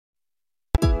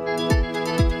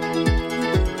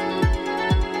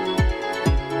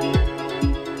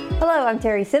I'm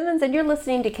Terry Simmons, and you're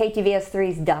listening to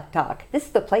KTVS3's Doc Talk. This is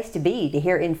the place to be to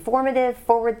hear informative,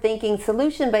 forward-thinking,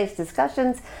 solution-based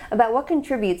discussions about what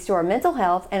contributes to our mental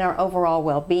health and our overall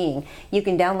well-being. You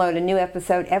can download a new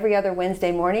episode every other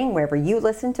Wednesday morning wherever you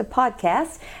listen to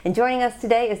podcasts. And joining us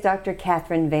today is Dr.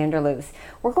 Catherine Vanderloos.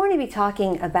 We're going to be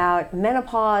talking about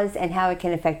menopause and how it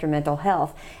can affect your mental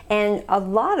health. And a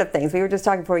lot of things, we were just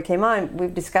talking before we came on,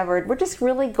 we've discovered we're just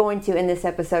really going to, in this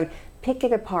episode, pick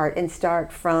it apart and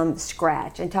start from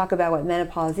scratch and talk about what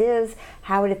menopause is,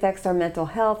 how it affects our mental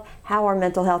health, how our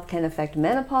mental health can affect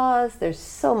menopause. There's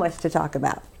so much to talk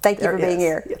about. Thank you for being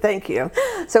here. Thank you.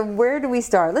 So where do we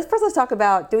start? Let's talk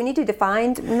about, do we need to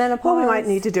define menopause? Well, we might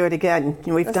need to do it again.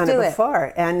 We've done it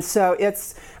before. And so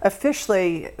it's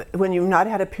officially when you've not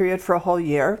had a period for a whole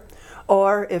year,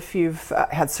 or if you've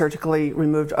had surgically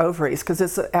removed ovaries, because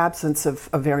it's the absence of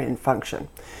ovarian function.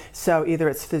 So either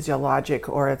it's physiologic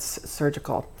or it's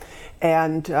surgical.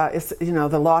 And it's,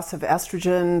 the loss of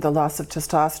estrogen, the loss of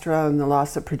testosterone, the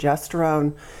loss of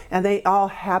progesterone, and they all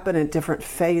happen in different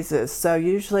phases. So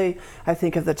usually I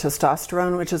think of the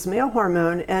testosterone, which is male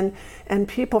hormone, and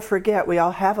people forget we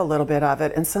all have a little bit of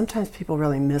it, and sometimes people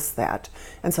really miss that,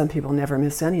 and some people never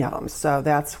miss any of them. So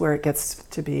that's where it gets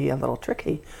to be a little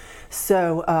tricky.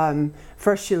 So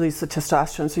first you lose the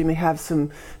testosterone, so you may have some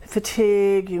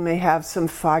fatigue, you may have some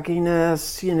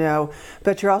fogginess,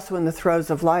 but you're also in the throes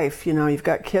of life. You've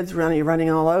got kids running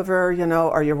all over,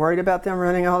 or you're worried about them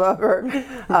running all over.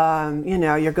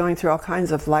 You're going through all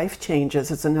kinds of life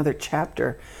changes. It's another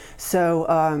chapter.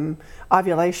 So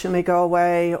ovulation may go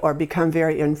away or become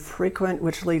very infrequent,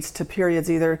 which leads to periods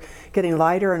either getting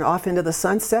lighter and off into the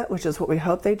sunset, which is what we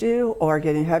hope they do, or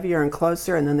getting heavier and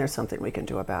closer, and then there's something we can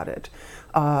do about it.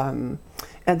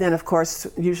 And then, of course,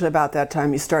 usually about that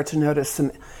time you start to notice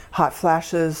some hot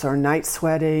flashes or night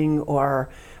sweating or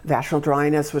vaginal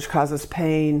dryness, which causes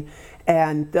pain,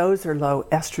 and those are low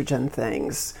estrogen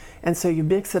things. And so you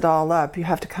mix it all up. You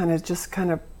have to kind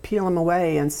of peel them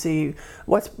away and see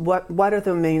what are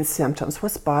the main symptoms,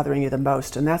 what's bothering you the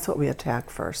most, and that's what we attack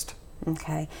first.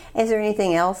 Okay. Is there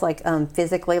anything else, like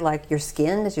physically, like your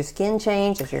skin? Does your skin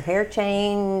change? Does your hair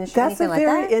change? That's a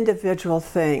very like individual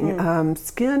thing.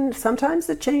 Skin, sometimes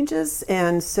it changes,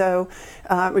 and so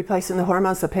replacing the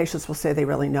hormones, the patients will say they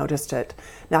really noticed it.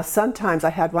 Now, sometimes I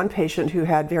had one patient who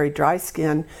had very dry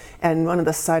skin, and one of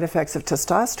the side effects of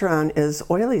testosterone is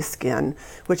oily skin,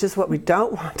 which is what we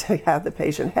don't want to have the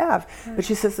patient have. But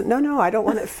she says, no, I don't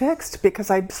want it fixed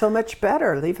because I'm so much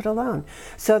better. Leave it alone.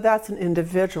 So that's an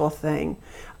individual thing.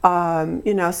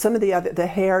 Some of the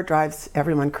hair drives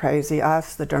everyone crazy,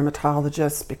 us, the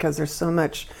dermatologists, because there's so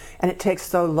much, and it takes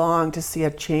so long to see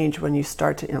a change when you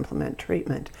start to implement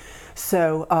treatment.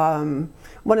 So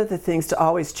one of the things to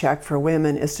always check for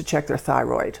women is to check their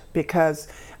thyroid, because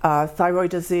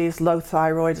thyroid disease, low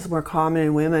thyroid, is more common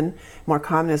in women, more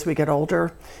common as we get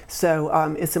older. So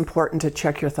it's important to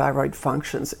check your thyroid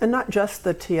functions, and not just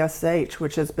the TSH,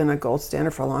 which has been a gold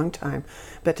standard for a long time,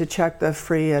 but to check the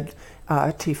free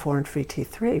T4 and free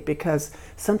T3, because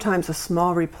sometimes a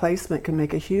small replacement can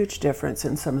make a huge difference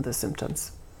in some of the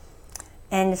symptoms.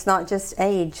 And it's not just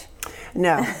age.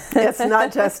 No, it's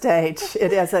not just age.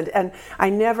 It isn't. And I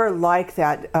never like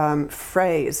that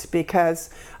phrase because,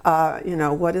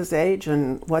 what is age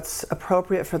and what's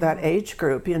appropriate for that age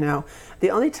group? The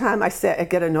only time I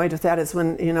get annoyed with that is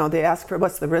when, they ask for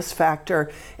what's the risk factor,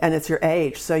 and it's your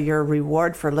age. So your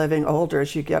reward for living older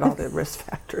is you get all the risk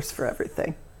factors for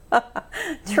everything.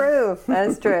 True,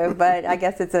 that's true, but I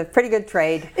guess it's a pretty good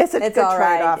trade. It's a good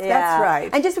trade-off, yeah. That's right.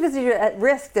 And just because you're at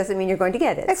risk doesn't mean you're going to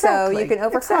get it. Exactly. So you can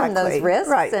overcome those risks,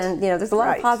 right. And there's a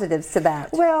lot of positives to that.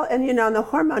 Well, and in the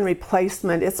hormone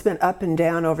replacement, it's been up and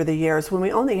down over the years. When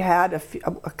we only had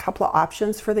a couple of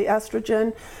options for the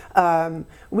estrogen,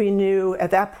 we knew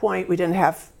at that point we didn't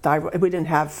have thyroid, we didn't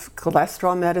have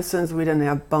cholesterol medicines, we didn't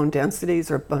have bone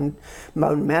densities or bone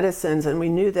medicines, and we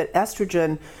knew that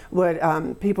estrogen would,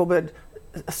 people would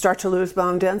start to lose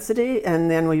bone density,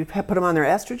 and then we put them on their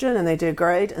estrogen and they did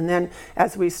great, and then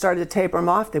as we started to taper them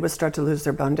off, they would start to lose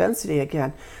their bone density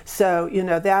again. So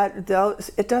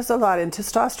it does a lot, and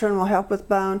testosterone will help with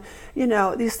bone.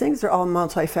 These things are all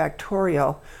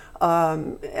multifactorial.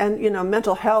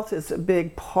 Mental health is a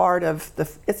big part of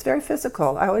it's very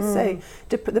physical. I always say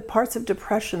the parts of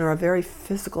depression are a very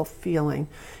physical feeling.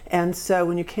 And so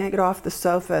when you can't get off the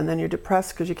sofa and then you're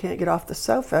depressed because you can't get off the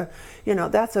sofa,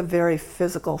 that's a very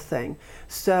physical thing.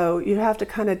 So you have to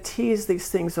kind of tease these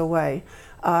things away.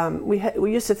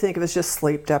 We used to think it was just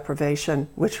sleep deprivation,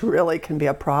 which really can be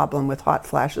a problem with hot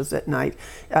flashes at night.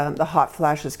 The hot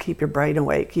flashes keep your brain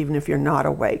awake even if you're not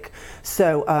awake.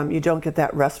 So you don't get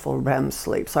that restful REM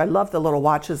sleep. So I love the little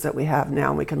watches that we have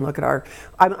now. We can look at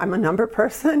I'm a number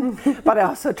person, but I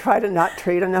also try to not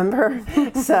treat a number.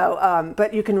 So,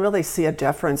 but you can really see a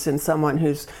difference in someone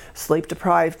who's sleep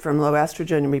deprived from low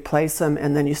estrogen and replace them,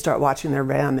 and then you start watching their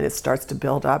REM and it starts to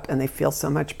build up and they feel so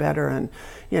much better, and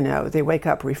they wake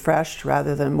up refreshed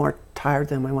rather than more tired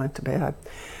than when we went to bed.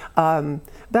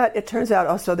 But it turns out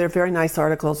also there are very nice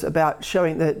articles about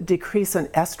showing that decrease in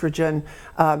estrogen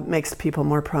makes people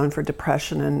more prone for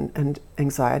depression and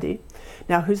anxiety.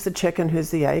 Now, who's the chicken,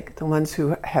 who's the egg? The ones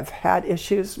who have had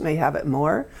issues may have it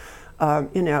more.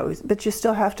 But you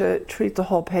still have to treat the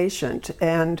whole patient.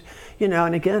 And,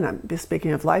 and again, I'm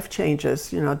speaking of life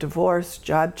changes, divorce,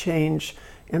 job change,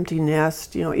 empty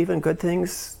nest, even good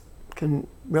things can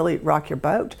really rock your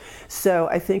boat. So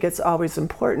I think it's always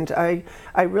important. I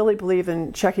really believe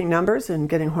in checking numbers and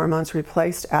getting hormones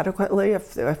replaced adequately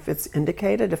if it's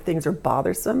indicated, if things are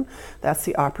bothersome. That's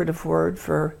the operative word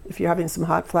for if you're having some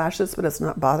hot flashes but it's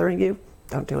not bothering you,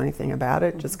 don't do anything about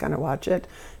it, just kind of watch it.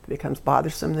 If it becomes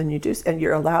bothersome, then you do, and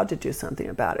you're allowed to do something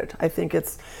about it. I think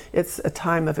it's a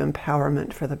time of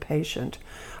empowerment for the patient.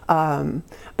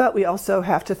 But we also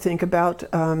have to think about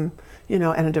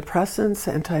antidepressants,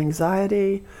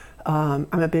 anti-anxiety. I'm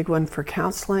a big one for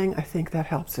counseling. I think that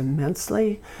helps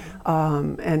immensely.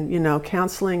 And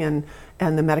counseling and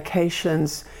the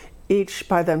medications, each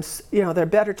by them, they're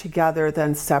better together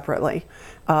than separately.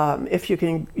 If you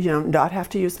can, not have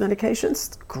to use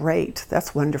medications, great,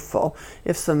 that's wonderful.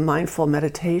 If some mindful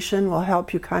meditation will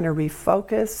help you kind of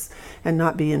refocus and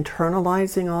not be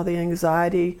internalizing all the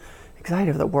anxiety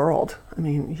of the world. I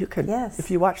mean, you could, yes.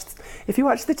 if you watch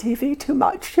the TV too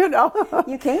much, you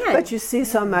can. But you see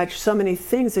so many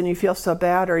things, and you feel so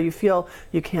bad, or you feel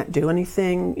you can't do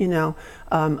anything,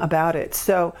 about it.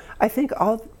 So I think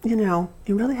you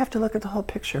really have to look at the whole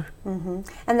picture. Mm-hmm.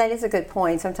 And that is a good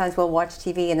point. Sometimes we'll watch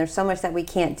TV and there's so much that we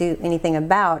can't do anything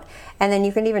about. And then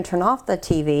you can even turn off the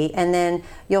TV and then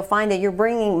you'll find that you're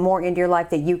bringing more into your life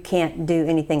that you can't do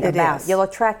anything about. You'll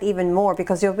attract even more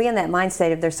because you'll be in that mind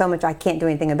state of there's so much I can't do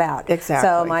anything about. Exactly.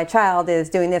 So my child is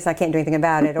doing this, I can't do anything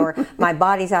about it. Or my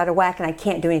body's out of whack and I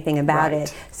can't do anything about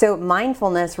it. So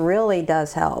mindfulness really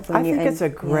does help. I think it's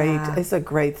a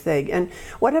great thing. And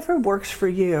whatever works for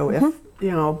you, if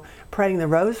praying the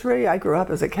rosary. I grew up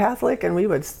as a Catholic, and we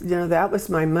would, that was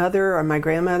my mother or my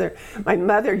grandmother. My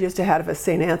mother used to have a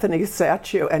St. Anthony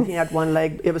statue, and he had one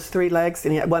leg, it was 3 legs,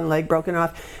 and he had one leg broken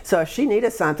off. So if she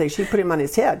needed something, she'd put him on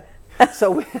his head.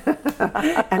 So,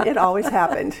 and it always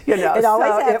happened, It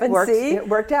always happened, see? It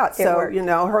worked out.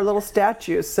 Her little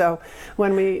statue. So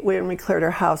when we cleared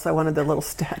her house, I wanted the little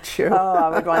statue. Oh, I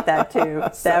would want that too.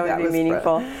 That would be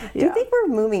meaningful. Do you think we're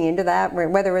moving into that,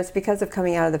 whether it's because of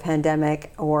coming out of the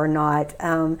pandemic or not,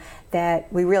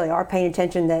 that we really are paying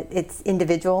attention that it's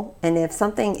individual, and if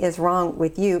something is wrong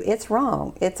with you, it's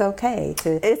wrong. It's okay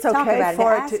to talk about it, to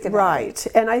ask about it. Right.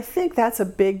 And I think that's a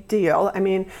big deal. I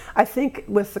mean, I think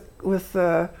with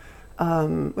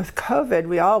COVID,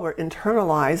 we all were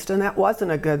internalized, and that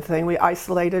wasn't a good thing. We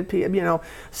isolated people.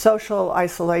 Social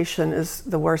isolation is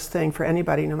the worst thing for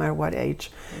anybody, no matter what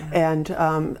age. Yeah. And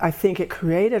I think it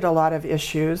created a lot of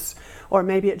issues, or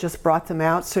maybe it just brought them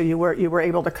out. So you were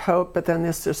able to cope, but then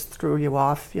this just threw you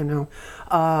off.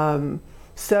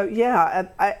 So yeah,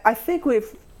 I think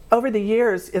over the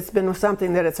years, it's been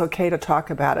something that it's okay to talk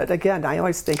about it. Again, I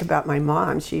always think about my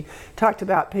mom. She talked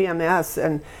about PMS,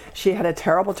 and she had a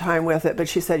terrible time with it, but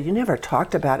she said, you never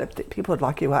talked about it. People would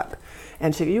lock you up.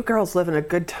 And she said, you girls live in a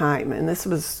good time. And this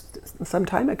was some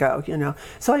time ago,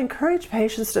 So I encourage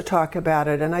patients to talk about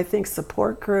it, and I think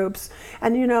support groups,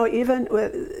 and even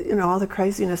with all the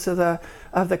craziness of the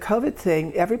COVID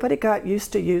thing, everybody got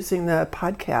used to using the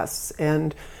podcasts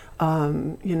and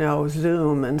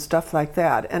Zoom and stuff like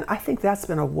that. And I think that's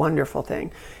been a wonderful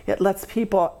thing. It lets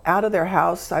people out of their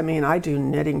house. I mean, I do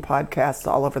knitting podcasts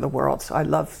all over the world, so I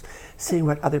love seeing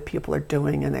what other people are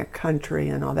doing in their country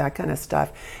and all that kind of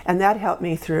stuff. And that helped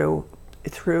me through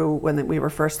when we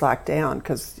were first locked down,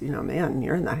 because, man,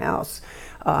 you're in the house.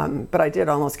 But I did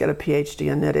almost get a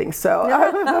PhD in knitting, so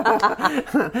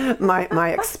my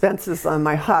expenses on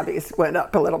my hobbies went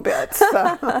up a little bit.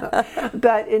 So.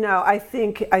 But I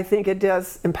think it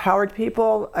has empowered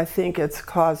people. I think it's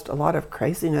caused a lot of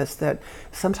craziness that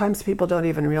sometimes people don't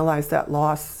even realize that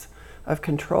loss of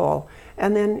control.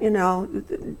 And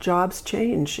then, jobs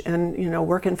change, and,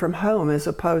 working from home as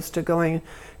opposed to going,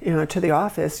 to the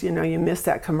office, you miss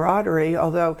that camaraderie,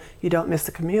 although you don't miss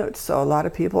the commute. So a lot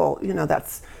of people,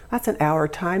 that's an hour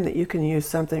time that you can use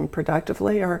something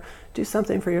productively or do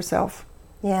something for yourself.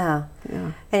 Yeah.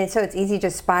 And so it's easy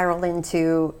to spiral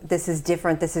into, this is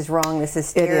different, this is wrong, this is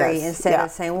scary, instead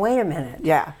of saying, wait a minute.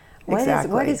 Yeah.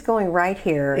 Exactly. What is going right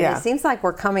here? Yeah. And it seems like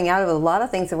we're coming out of a lot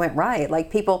of things that went right,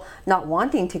 like people not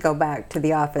wanting to go back to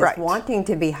the office, wanting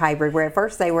to be hybrid, where at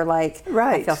first they were like,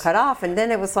 I feel cut off, and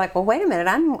then it was like, well, wait a minute,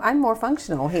 I'm more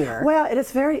functional here. Well, it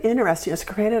is very interesting. It's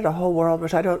created a whole world,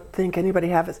 which I don't think anybody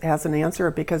has an answer,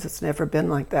 because it's never been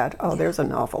like that. Oh, there's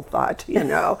an awful thought,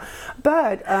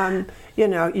 But,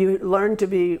 you learn to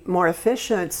be more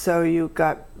efficient, so you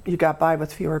got by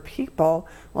with fewer people.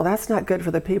 Well, that's not good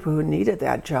for the people who needed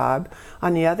that job.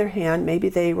 On the other hand, maybe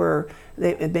they were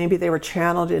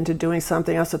channeled into doing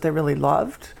something else that they really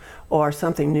loved, or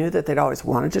something new that they'd always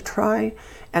wanted to try.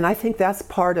 And I think that's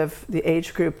part of the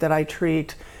age group that I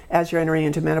treat as you're entering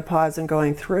into menopause and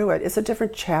going through it. It's a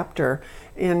different chapter,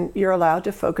 and you're allowed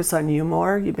to focus on you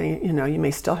more. You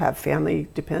may still have family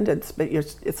dependence, but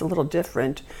it's a little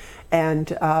different. And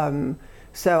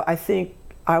so I think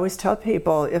I always tell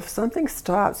people, if something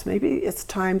stops, maybe it's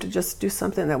time to just do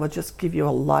something that will just give you a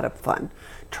lot of fun.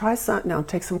 Try something,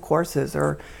 take some courses,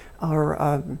 or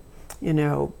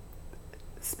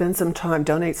spend some time,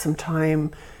 donate some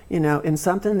time, in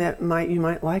something that you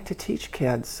might like to teach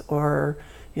kids, or,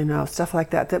 stuff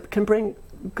like that can bring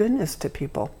goodness to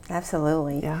people.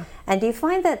 Absolutely. Yeah. And do you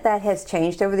find that has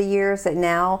changed over the years, that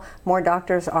now more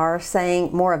doctors are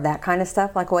saying more of that kind of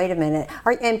stuff, like, wait a minute.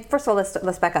 And first of all,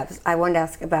 let's back up. I wanted to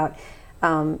ask about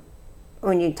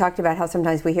when you talked about how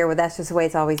sometimes we hear, well, that's just the way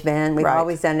it's always been. We've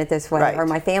always done it this way. Or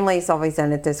my family's always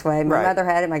done it this way. My mother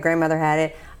had it, my grandmother had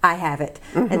it, I have it.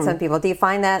 And some people, do you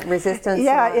find that resistance?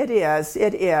 Yeah, it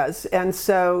is. And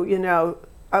so,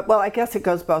 well, I guess it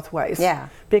goes both ways. Yeah.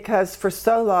 Because for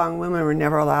so long, women were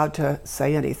never allowed to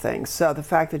say anything. So the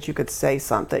fact that you could say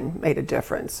something made a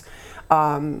difference.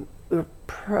 The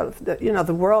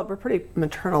world, we're pretty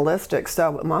maternalistic,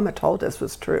 so what Mama told us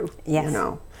was true. Yes.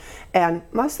 And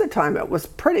most of the time it was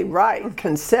pretty right,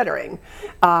 considering.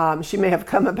 She may have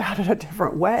come about it a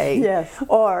different way. Yes.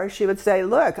 Or she would say,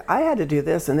 look, I had to do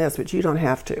this and this, but you don't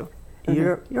have to.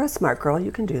 You're a smart girl,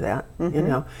 you can do that,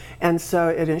 And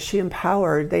so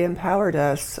they empowered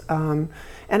us. And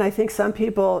I think some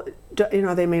people,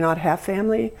 they may not have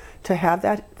family to have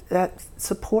that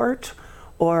support,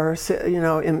 or,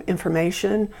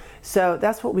 information. So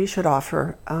that's what we should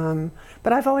offer.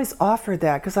 But I've always offered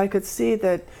that, because I could see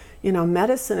that,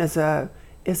 medicine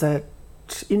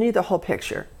you need the whole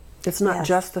picture. It's not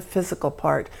just the physical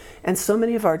part. And so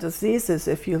many of our diseases,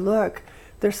 if you look,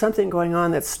 there's something going on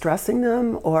that's stressing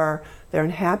them, or they're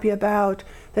unhappy about,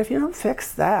 that if you don't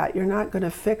fix that, you're not going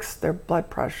to fix their blood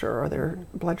pressure or their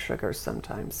blood sugars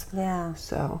sometimes. Yeah.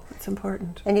 So it's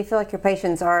important. And you feel like your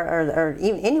patients or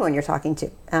even anyone you're talking to,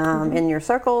 in your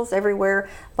circles, everywhere,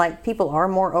 like people are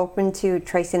more open to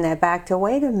tracing that back to,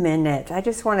 wait a minute, I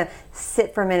just want to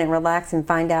sit for a minute, relax, and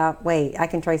find out, wait, I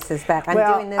can trace this back. I'm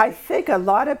doing this. I think a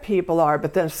lot of people are,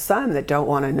 but there's some that don't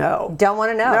want to know. Don't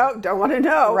want to know. No, don't want to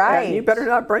know. Right. And you better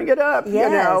not bring it up,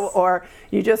 Yes. or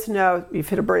you just know you've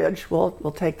hit a bridge,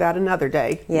 we'll take that another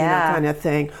day, kind of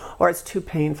thing, or it's too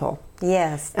painful.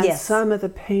 Yes. And some of the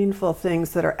painful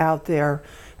things that are out there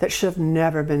that should have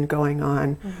never been going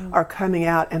on are coming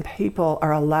out, and people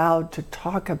are allowed to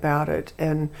talk about it,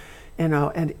 and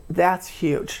and that's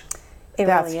huge.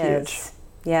 That's really huge. Is.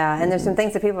 Yeah, and there's some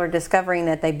things that people are discovering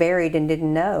that they buried and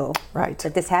didn't know. Right.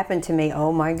 That this happened to me.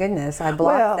 Oh my goodness, I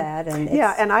blocked that. And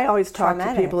and I always talk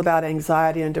traumatic. to people about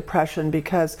anxiety and depression,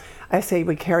 because I say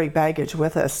we carry baggage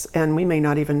with us, and we may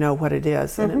not even know what it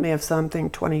is. And it may have something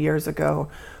 20 years ago,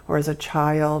 or as a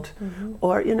child,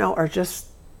 or or just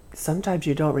sometimes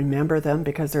you don't remember them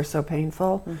because they're so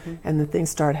painful, and then things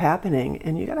start happening,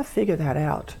 and you got to figure that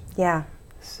out. Yeah.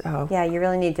 So. Yeah, you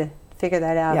really need to figure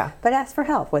that out. Yeah. But ask for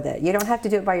help with it. You don't have to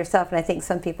do it by yourself, and I think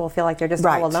some people feel like they're just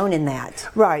all alone in that.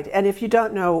 Right. And if you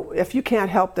don't know, if you can't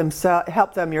help them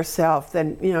yourself,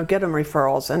 then get them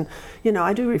referrals. And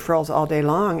I do referrals all day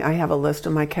long. I have a list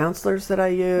of my counselors that I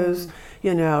use.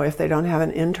 if they don't have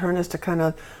an internist to kind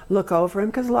of look over them,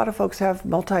 because a lot of folks have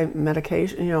multi-medical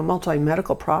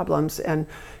problems, and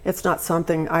it's not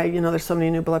something there's so many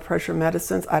new blood pressure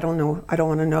medicines. I don't know. I don't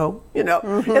want to know.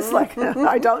 It's like,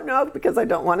 I don't know because I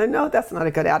don't want to know. That's not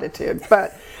a good attitude.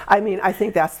 But I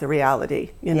think that's the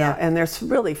reality, and there's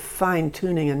really fine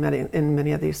tuning in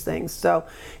many of these things. So,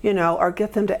 or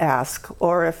get them to ask,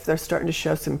 or if they're starting to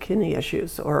show some kidney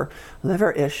issues or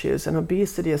liver issues, and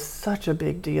obesity is such a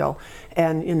big deal.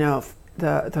 And,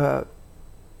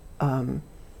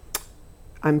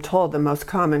 I'm told the most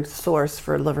common source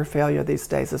for liver failure these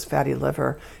days is fatty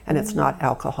liver, and it's not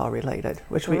alcohol related,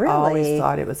 which we always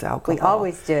thought it was alcohol. We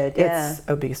always did, yeah. It's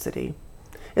obesity.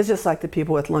 It's just like the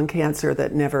people with lung cancer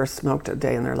that never smoked a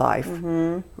day in their life.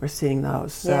 We're seeing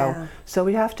those. So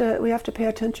we have to pay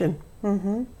attention.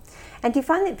 And do you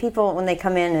find that people, when they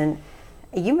come in,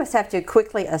 and you must have to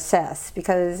quickly assess,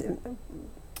 because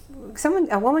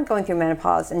a woman going through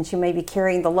menopause, and she may be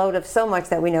carrying the load of so much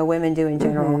that we know women do in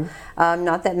general.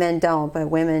 Not that men don't, but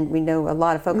women, we know a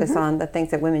lot of focus on the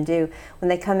things that women do. When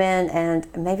they come in and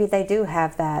maybe they do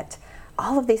have that,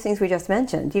 all of these things we just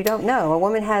mentioned, you don't know. A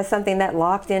woman has something that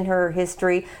locked in her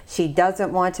history. She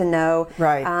doesn't want to know.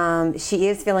 Right. She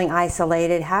is feeling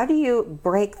isolated. How do you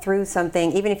break through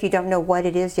something, even if you don't know what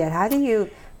it is yet? How do you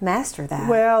master that?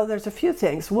 Well, there's a few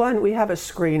things. One, we have a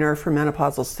screener for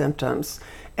menopausal symptoms.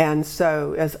 And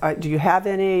so, do you have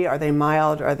any? Are they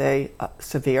mild? Are they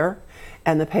severe?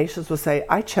 And the patients will say,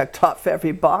 I checked off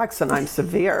every box and I'm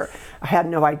severe. I had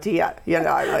no idea. I'm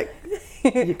like,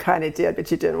 you kind of did,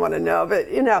 but you didn't want to know.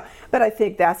 But I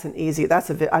think that's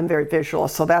I'm very visual,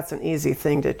 so that's an easy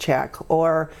thing to check.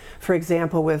 Or, for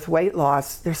example, with weight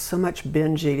loss, there's so much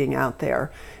binge eating out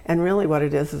there. And really what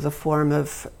it is a form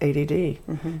of ADD.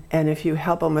 And if you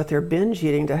help them with their binge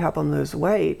eating to help them lose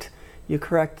weight, you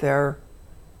correct their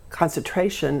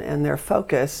concentration and their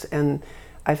focus. And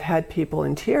I've had people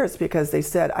in tears because they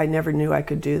said, I never knew I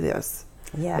could do this.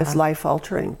 Yeah. It's life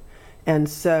altering. And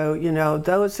so,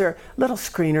 those are little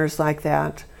screeners like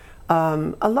that.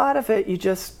 A lot of it you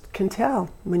just can tell.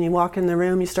 When you walk in the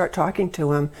room, you start talking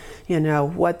to them,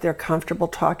 what they're comfortable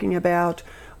talking about,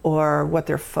 or what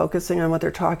they're focusing on, what they're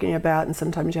talking about, and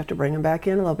sometimes you have to bring them back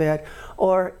in a little bit,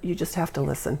 or you just have to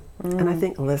listen. And I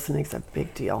think listening is a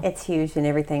big deal. It's huge in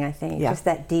everything, I think. Yeah. Just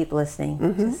that deep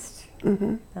listening.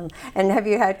 And have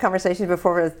you had conversations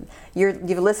before where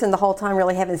you've listened the whole time,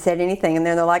 really haven't said anything, and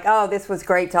then they're like, oh, this was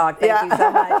great talk, thank you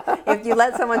so much. If you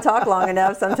let someone talk long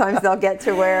enough, sometimes they'll get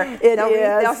to where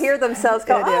they'll hear themselves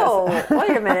go,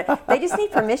 wait a minute. They just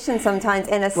need permission sometimes,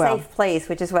 in a safe place,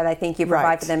 which is what I think you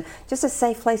provide for them. Just a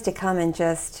safe place to come and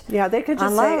just they could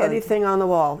just say anything on the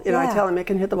wall. I tell them it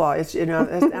can hit the wall. It's,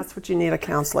 that's what you need a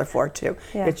counselor for too.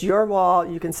 It's your wall.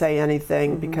 You can say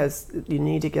anything because you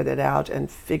need to get it out and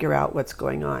figure out what's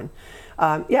going on.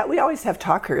 We always have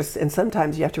talkers, and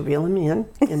sometimes you have to reel them in,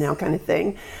 kind of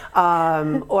thing.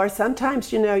 Or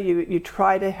sometimes, you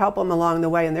try to help them along the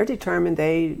way, and they're determined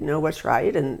they know what's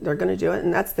right, and they're going to do it,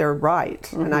 and that's their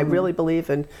right. And I really believe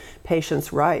in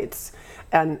patients' rights.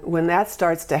 And when that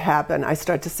starts to happen, I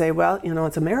start to say, well,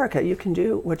 it's America. You can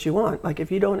do what you want. Like, if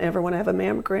you don't ever want to have a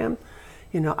mammogram,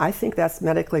 I think that's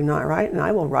medically not right, and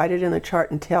I will write it in the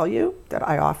chart and tell you that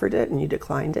I offered it and you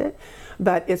declined it.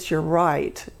 But it's your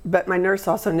right. But my nurse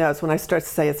also knows when I start to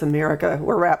say it's America,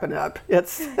 we're wrapping up.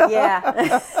 It's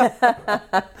because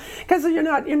you're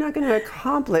not going to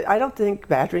accomplish. I don't think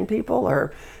badgering people,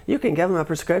 or you can give them a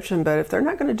prescription, but if they're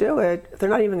not going to do it, if they're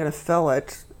not even going to fill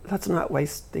it, let's not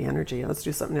waste the energy. Let's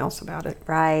do something else about it.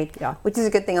 Right. Yeah. Which is a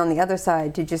good thing on the other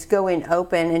side, to just go in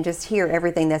open and just hear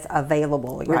everything that's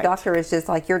available. Your doctor is just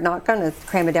like, you're not going to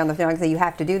cram it down the throat and say you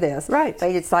have to do this. Right. But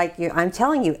it's like, I'm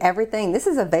telling you, everything, this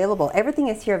is available. Everything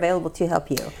is here available to help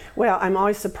you. Well, I'm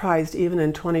always surprised, even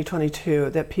in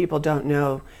 2022, that people don't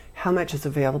know how much is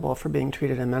available for being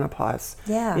treated in menopause.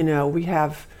 Yeah. We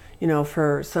have,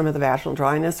 for some of the vaginal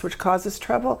dryness, which causes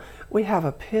trouble, we have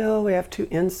a pill, we have 2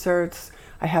 inserts.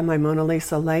 I have my Mona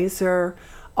Lisa laser.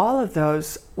 All of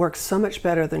those work so much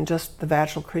better than just the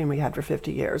vaginal cream we had for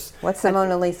 50 years. What's the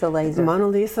Mona Lisa laser? Mona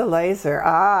Lisa laser.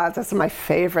 That's my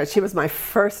favorite. She was my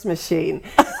first machine.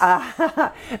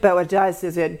 But what it does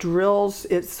is it drills,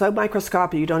 it's so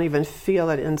microscopic you don't even feel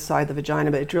it inside the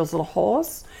vagina, but it drills little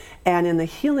holes. And in the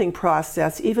healing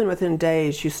process, even within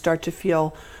days, you start to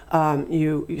feel,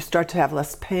 you start to have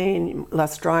less pain,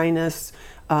 less dryness,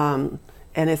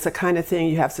 and it's the kind of thing,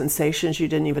 you have sensations you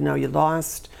didn't even know you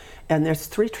lost. And there's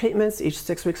 3 treatments, each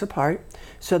 6 weeks apart.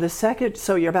 So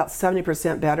you're about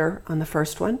 70% better on the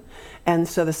first one. And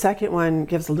so the second one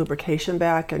gives the lubrication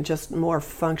back and just more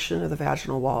function of the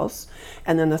vaginal walls.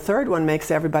 And then the third one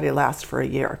makes everybody last for a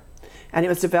year. And it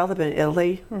was developed in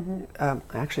Italy,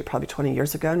 actually probably 20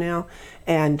 years ago now,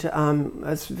 and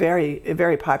it's very,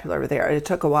 very popular over there. It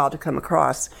took a while to come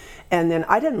across. And then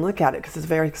I didn't look at it because it's a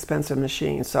very expensive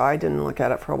machine, so I didn't look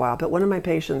at it for a while. But one of my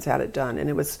patients had it done, and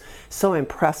it was so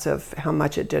impressive how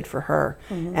much it did for her.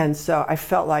 And so I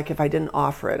felt like if I didn't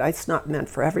offer it, it's not meant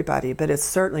for everybody, but it's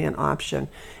certainly an option.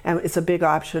 And it's a big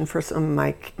option for some of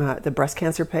my the breast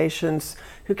cancer patients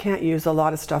who can't use a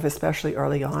lot of stuff, especially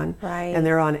early on. Right. And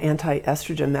they're on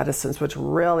anti-estrogen medicines, which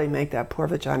really make that poor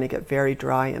vagina get very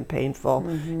dry and painful.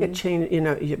 It changes,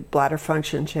 your bladder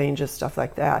function changes, stuff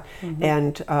like that.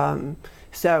 And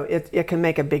so it can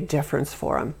make a big difference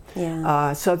for them.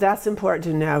 Yeah. So that's important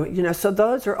to know. So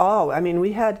those are all. I mean,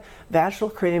 we had vaginal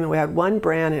cream, and we had one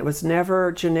brand. It was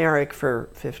never generic for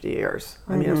 50 years.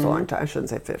 I mean, it was a long time. I shouldn't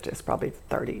say 50. It's probably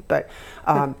 30. But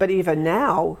even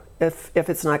now, if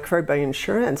it's not covered by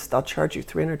insurance, they'll charge you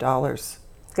 $300.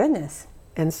 Goodness.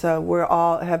 And so we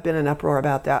all have been in uproar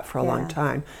about that for a long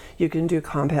time. You can do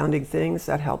compounding things,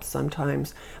 that helps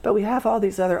sometimes. But we have all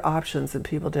these other options that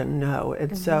people didn't know.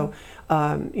 And so,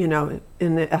 in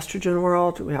the estrogen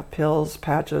world, we have pills,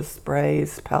 patches,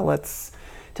 sprays, pellets.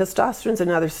 Testosterone's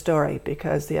another story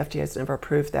because the FDA has never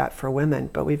approved that for women.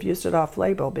 But we've used it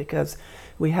off-label because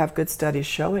we have good studies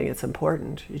showing it's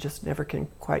important. You just never can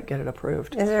quite get it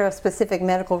approved. Is there a specific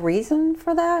medical reason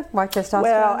for that? Why testosterone?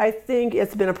 Well, I think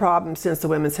it's been a problem since the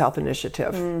Women's Health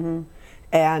Initiative.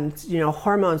 And,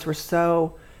 hormones were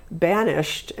so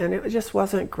banished, and it just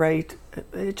wasn't great.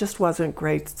 It just wasn't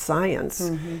great science.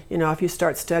 If you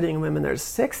start studying women that are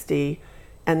 60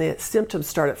 and the symptoms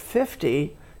start at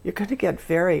 50, you're going to get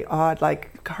very odd,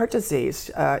 like heart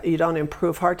disease. You don't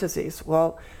improve heart disease.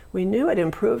 Well, we knew it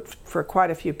improved for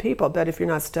quite a few people, but if you're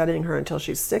not studying her until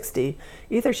she's 60,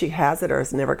 either she has it or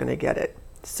is never going to get it.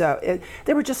 So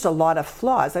there were just a lot of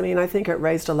flaws. I mean, I think it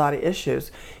raised a lot of issues.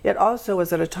 It also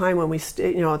was at a time when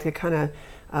they kind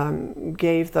of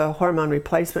gave the hormone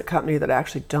replacement company that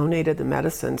actually donated the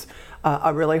medicines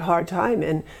a really hard time.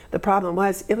 And the problem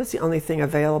was, it was the only thing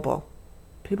available.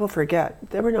 People forget,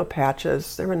 there were no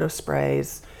patches, there were no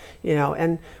sprays,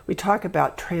 and we talk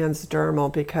about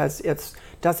transdermal because it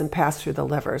doesn't pass through the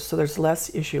liver, so there's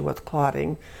less issue with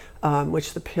clotting,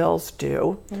 which the pills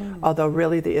do, although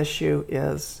really the issue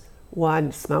is,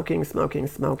 one, smoking, yes.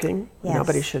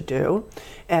 Nobody should do,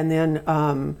 and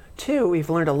then two, we've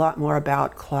learned a lot more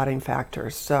about clotting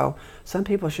factors. So some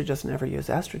people should just never use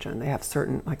estrogen. They have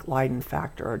certain, like Leiden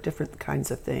factor or different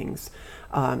kinds of things.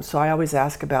 So I always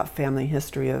ask about family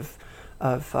history of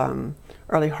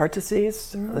early heart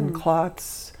disease and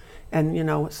clots, and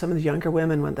some of the younger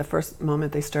women, when the first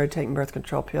moment they started taking birth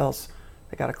control pills,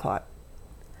 they got a clot.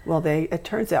 Well, it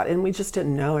turns out, and we just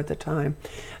didn't know at the time.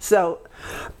 So,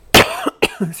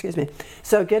 excuse me.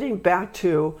 So getting back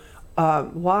to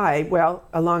why, well,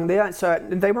 along that, so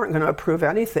they weren't going to approve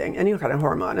any kind of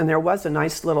hormone, and there was a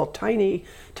nice little tiny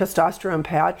testosterone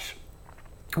patch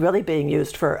really being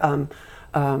used for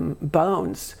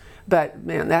bones, but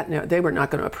man, they were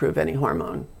not going to approve any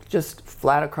hormone, just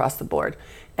flat across the board.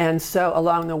 And so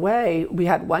along the way, we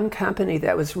had one company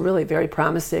that was really very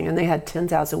promising, and they had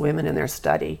 10,000 women in their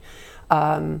study.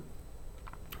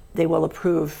 They will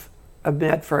approve a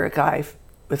med for a guy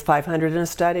with 500 in a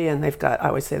study, and they've got, I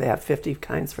always say they have 50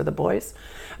 kinds for the boys.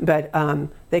 But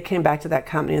they came back to that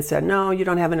company and said, no, you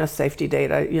don't have enough safety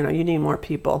data, you need more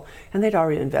people. And they'd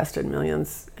already invested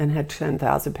millions and had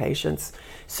 10,000 patients.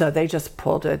 So they just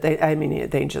pulled it.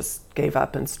 They just gave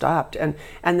up and stopped. And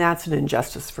that's an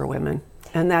injustice for women.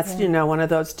 And that's, one of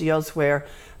those deals where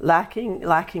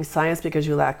lacking science because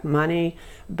you lack money,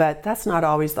 but that's not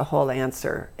always the whole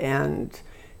answer. And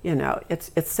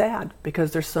it's sad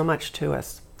because there's so much to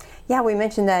us. Yeah, we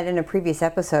mentioned that in a previous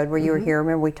episode where you were here.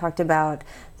 Remember, we talked about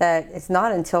that it's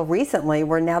not until recently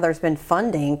where now there's been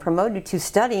funding promoted to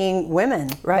studying women.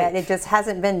 Right. That it just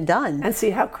hasn't been done. And see,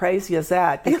 how crazy is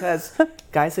that? Because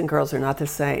guys and girls are not the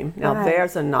same. Now,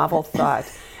 there's a novel thought.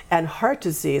 And heart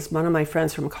disease, one of my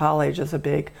friends from college is a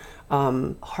big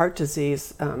heart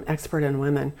disease expert in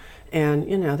women. And,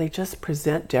 they just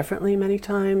present differently many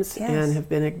times and have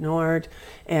been ignored.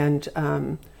 And,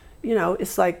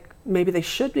 it's like maybe they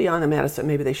should be on the medicine,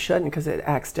 maybe they shouldn't because it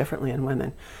acts differently in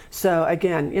women. So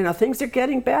again, things are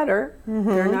getting better.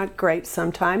 They're not great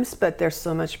sometimes, but they're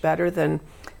so much better than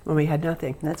when we had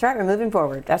nothing. That's right. We're moving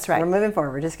forward. That's right. We're moving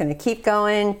forward. We're just going to keep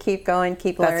going, keep learning.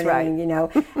 That's right.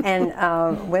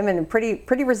 And women are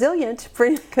pretty resilient,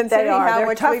 considering how They're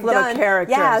much tough we've little done.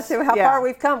 Characters. Yeah. So how far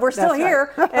we've come. We're still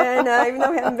here, right. and even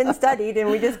though we haven't been studied, and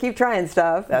we just keep trying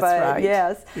stuff. That's right.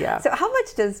 Yes. Yeah. So how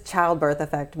much does childbirth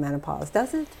affect menopause?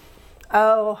 Does it?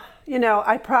 Oh,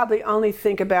 I probably only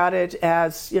think about it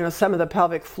as, some of the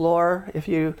pelvic floor, if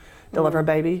you deliver a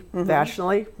baby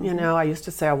vaginally. I used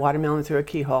to say a watermelon through a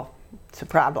keyhole. It's a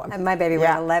problem. And my baby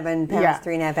weighed 11 pounds,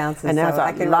 3.5 ounces, and that's so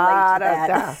I can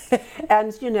relate to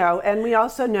that. And we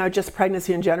also know just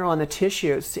pregnancy in general and the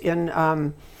tissues.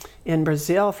 In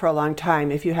Brazil for a long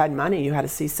time, if you had money, you had a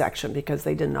C-section because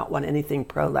they did not want anything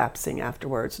prolapsing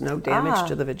afterwards, no damage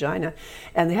to the vagina.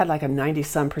 And they had like a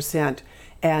 90-some%.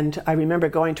 And I remember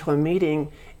going to a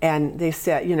meeting and they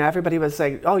said, everybody was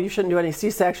like, oh, you shouldn't do any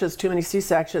C-sections, too many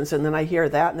C-sections. And then I hear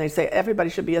that and they say,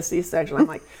 everybody should be a C-section. I'm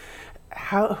like,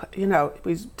 how,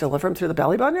 we deliver them through the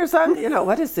belly button or something?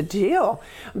 What is the deal?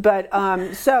 But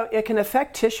so it can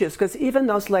affect tissues because even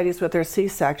those ladies with their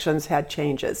C-sections had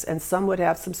changes, and some would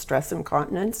have some stress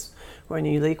incontinence when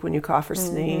you leak, when you cough or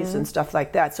sneeze and stuff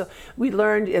like that. So we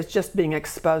learned it's just being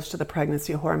exposed to the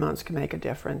pregnancy hormones can make a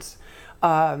difference.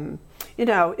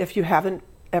 If you haven't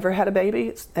ever had a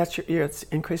baby, it's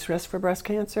increased risk for breast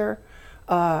cancer.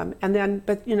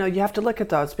 But you have to look at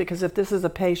those because if this is a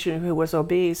patient who was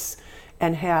obese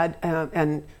and had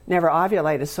and never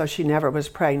ovulated, so she never was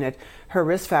pregnant, her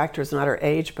risk factor is not her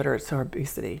age, but it's her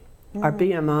obesity. Our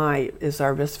BMI is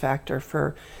our risk factor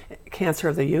for cancer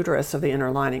of the uterus of the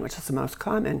inner lining, which is the most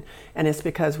common, and it's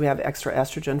because we have extra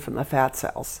estrogen from the fat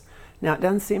cells. Now, it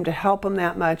doesn't seem to help them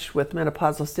that much with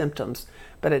menopausal symptoms,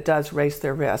 but it does raise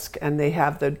their risk. And they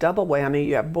have the double whammy.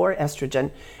 You have more estrogen,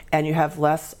 and you have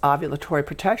less ovulatory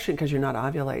protection because you're not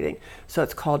ovulating. So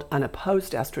it's called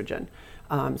unopposed estrogen.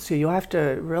 So you have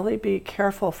to really be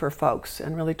careful for folks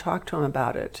and really talk to them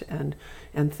about it and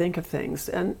think of things.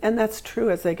 And that's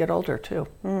true as they get older, too.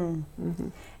 And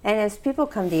as people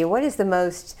come to you, what is the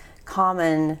most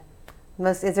common...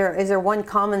 Is there one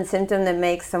common symptom that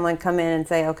makes someone come in and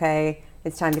say, okay,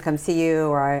 it's time to come see you,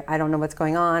 or I don't know what's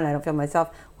going on, I don't feel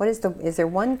myself? Is there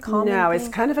one common thing? It's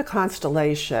kind of a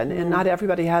constellation, and not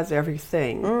everybody has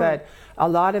everything, but a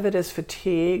lot of it is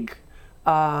fatigue,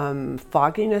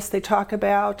 fogginess they talk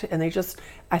about, and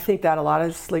I think that a lot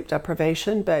is sleep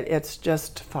deprivation, but it's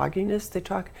just fogginess they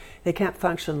can't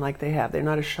function like they have. They're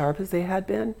not as sharp as they had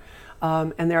been,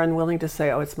 and they're unwilling to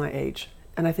say, oh, it's my age.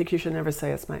 And I think you should never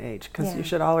say it's my age because you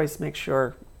should always make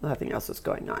sure nothing else is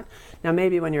going on. Now,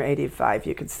 maybe when you're 85,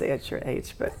 you could say it's your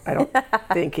age, but I don't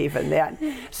think even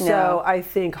then. So I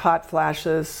think hot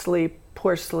flashes,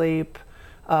 poor sleep,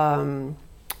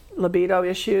 libido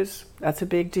issues, that's a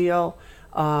big deal.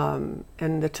 And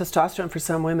the testosterone for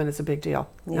some women is a big deal.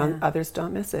 Now, others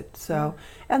don't miss it. So,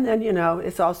 and then,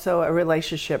 it's also a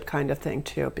relationship kind of thing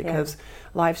too, because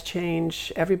lives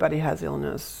change. Everybody has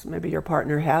illness. Maybe your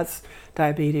partner has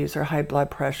diabetes or high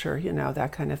blood pressure,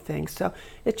 that kind of thing. So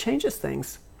it changes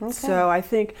things. Okay. So I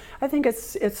think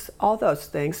it's all those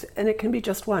things, and it can be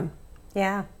just one.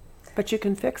 Yeah. But you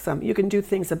can fix them. You can do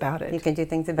things about it. You can do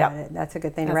things about it. That's a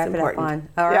good thing to wrap it up on.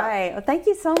 All right. Well, thank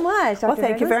you so much, Dr. Well,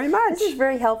 thank you very much. This is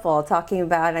very helpful, talking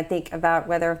about, I think, about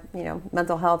whether,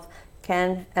 mental health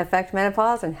can affect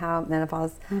menopause and how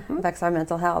menopause affects our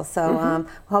mental health. So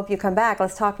hope you come back.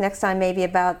 Let's talk next time maybe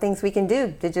about things we can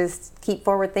do to just keep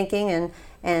forward thinking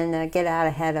and get out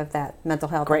ahead of that mental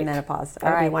health and menopause.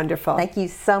 That'd be wonderful. Thank you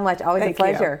so much. Always a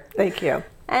pleasure. Thank you.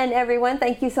 And everyone,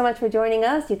 thank you so much for joining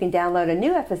us. You can download a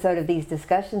new episode of these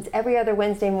discussions every other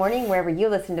Wednesday morning wherever you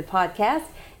listen to podcasts.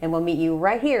 And we'll meet you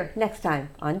right here next time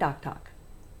on Doc Talk.